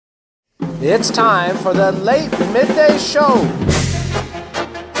It's time for the Late Midday Show,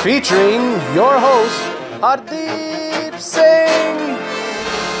 featuring your host, Hardip Singh.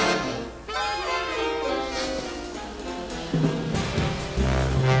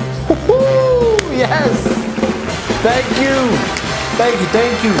 Woo-hoo! Yes! Thank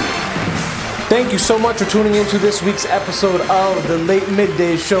you. Thank you so much for tuning into this week's episode of the Late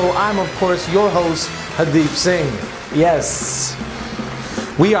Midday Show. I'm, of course, your host, Hardip Singh. Yes,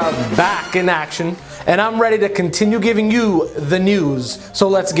 we are back in action, and I'm ready to continue giving you the news. So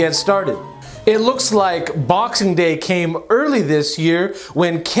let's get started. It looks like Boxing Day came early this year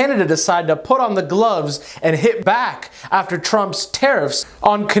when Canada decided to put on the gloves and hit back after Trump's tariffs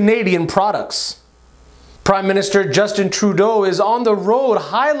on Canadian products. Prime Minister Justin Trudeau is on the road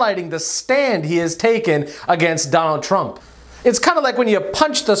highlighting the stand he has taken against Donald Trump. It's kind of like when you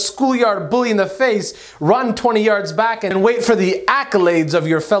punch the schoolyard bully in the face, run 20 yards back, and wait for the accolades of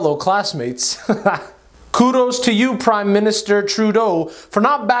your fellow classmates. Kudos to you, Prime Minister Trudeau, for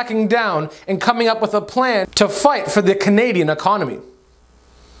not backing down and coming up with a plan to fight for the Canadian economy.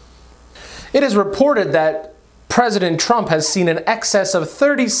 It is reported that President Trump has seen an excess of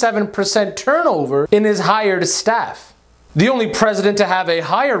 37% turnover in his hired staff. The only president to have a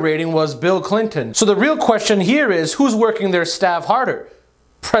higher rating was Bill Clinton. So the real question here is, who's working their staff harder?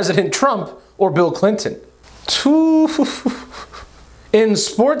 President Trump or Bill Clinton? In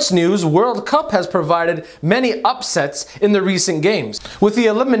sports news, World Cup has provided many upsets in the recent games. With the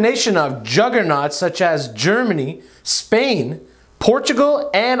elimination of juggernauts such as Germany, Spain, Portugal,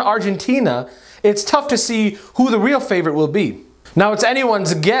 and Argentina, it's tough to see who the real favorite will be. Now it's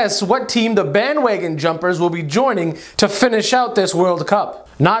anyone's guess what team the bandwagon jumpers will be joining to finish out this World Cup.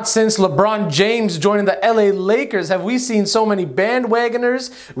 Not since LeBron James joining the LA Lakers have we seen so many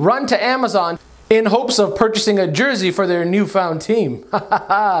bandwagoners run to Amazon in hopes of purchasing a jersey for their newfound team.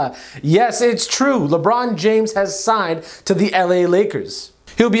 Yes, it's true. LeBron James has signed to the LA Lakers.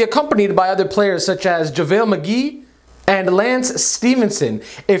 He'll be accompanied by other players such as JaVale McGee and Lance Stevenson,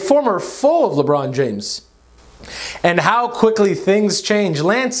 a former foe of LeBron James. And how quickly things change.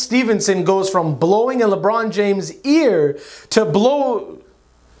 Lance Stevenson goes from blowing in LeBron James' ear to blow...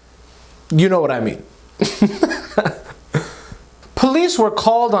 You know what I mean. Police were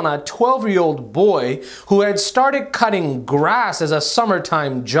called on a 12-year-old boy who had started cutting grass as a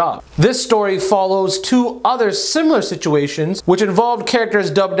summertime job. This story follows two other similar situations which involved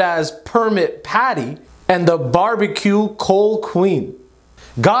characters dubbed as Permit Patty and the Barbecue Coal Queen.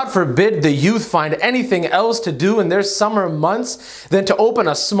 God forbid the youth find anything else to do in their summer months than to open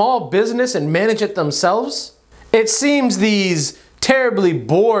a small business and manage it themselves. It seems these terribly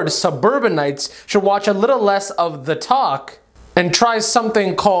bored suburbanites should watch a little less of The Talk and try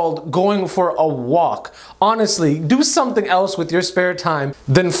something called going for a walk. Honestly, do something else with your spare time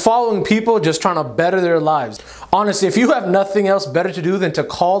than following people just trying to better their lives. Honestly, if you have nothing else better to do than to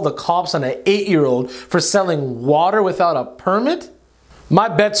call the cops on an 8-year-old for selling water without a permit, my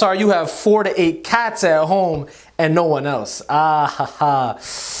bets are you have 4 to 8 cats at home and no one else. I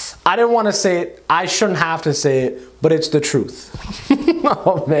didn't want to say it. I shouldn't have to say it, but it's the truth.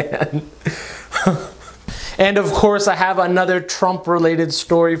 Oh, man. And of course, I have another Trump-related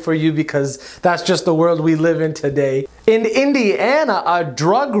story for you because that's just the world we live in today. In Indiana, a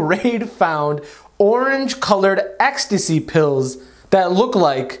drug raid found orange-colored ecstasy pills that look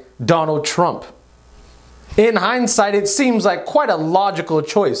like Donald Trump. In hindsight, it seems like quite a logical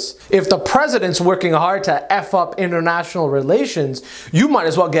choice. If the president's working hard to F up international relations, you might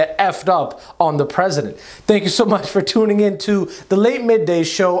as well get F'd up on the president. Thank you so much for tuning in to the Late Midday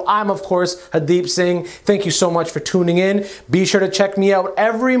Show. I'm, of course, Hardip Singh. Thank you so much for tuning in. Be sure to check me out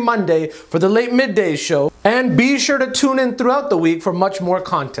every Monday for the Late Midday Show. And be sure to tune in throughout the week for much more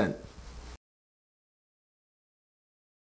content.